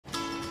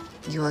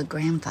Your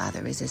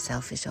grandfather is a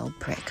selfish old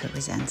prick who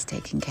resents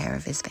taking care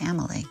of his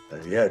family.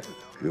 And yet,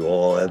 you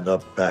all end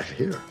up back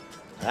here,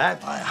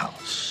 at my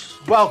house.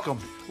 Welcome.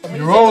 I'm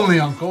your only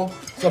uncle,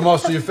 so I'm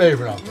also your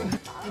favorite uncle,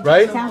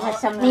 right? Sounds like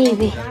some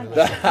maybe.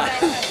 I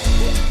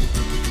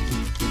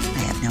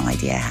have no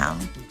idea how,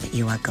 but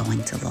you are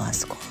going to law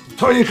school.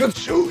 So you can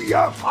sue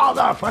your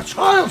father for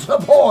child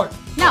support.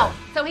 No,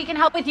 so he can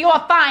help with your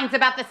fines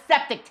about the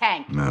septic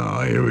tank.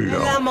 No, here we go.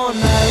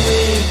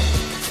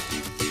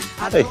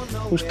 Hey,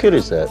 whose kid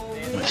is that?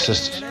 My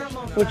sister's.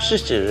 Which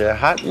sister? The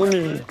hot one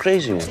or the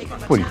crazy one?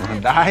 What, do you want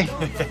to die?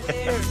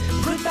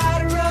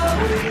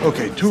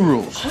 Okay, 2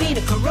 rules.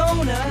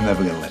 I'm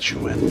never gonna let you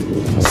win.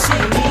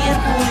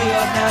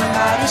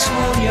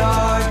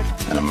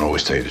 And I'm gonna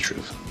always tell you the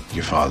truth.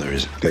 Your father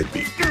is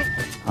deadbeat.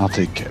 I'll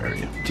take care of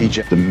you. Teach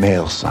you the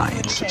male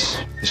sciences.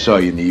 I saw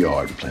you in the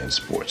yard playing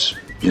sports.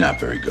 You're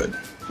not very good.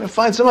 Now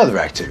find some other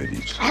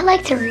activities. I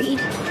like to read.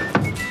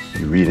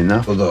 You read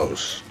enough of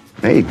those?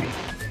 Maybe.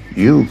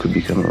 You could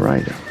become a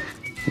writer.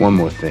 One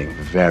more thing,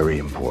 very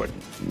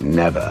important.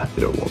 Never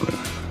hit a woman,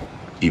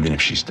 even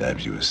if she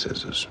stabs you with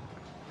scissors.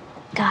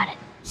 Got it.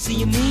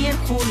 See me and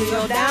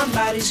Julio down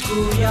by the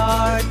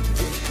schoolyard.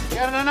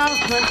 Got an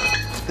announcement.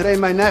 Today,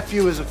 my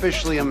nephew is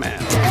officially a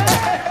man.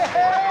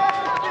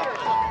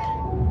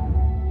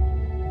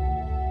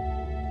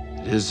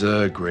 It is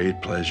a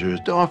great pleasure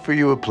to offer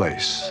you a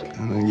place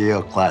in the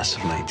Yale class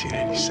of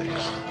 1986.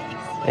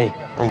 Hey,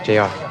 I'm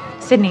JR.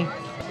 Sydney,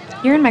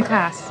 you're in my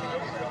class.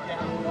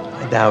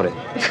 I doubt it.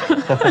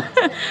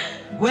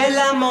 Well,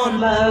 I'm on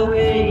my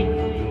way.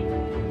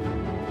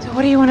 So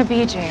what do you want to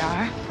be,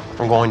 JR?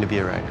 I'm going to be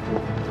a writer.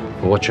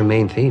 Well, what's your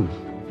main theme?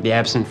 The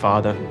absent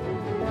father.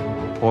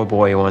 Poor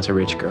boy who wants a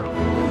rich girl.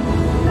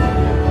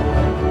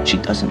 She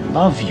doesn't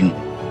love you.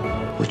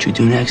 What you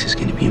do next is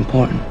going to be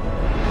important.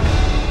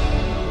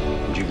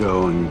 Would you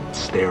go and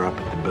stare up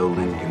at the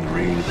building in the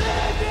rain?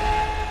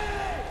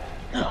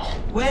 No.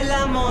 Well,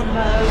 I'm on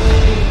my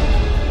way.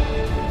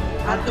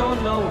 I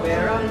don't know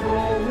where I'm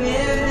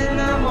going.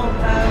 I'm on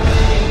my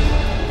way.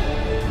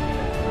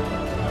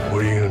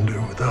 What are you gonna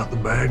do without the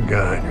bad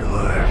guy in your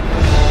life?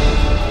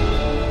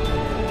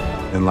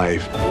 In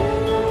life,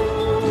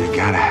 you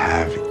gotta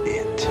have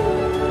it.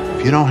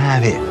 If you don't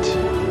have it,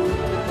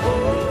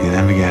 you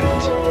never get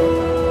it.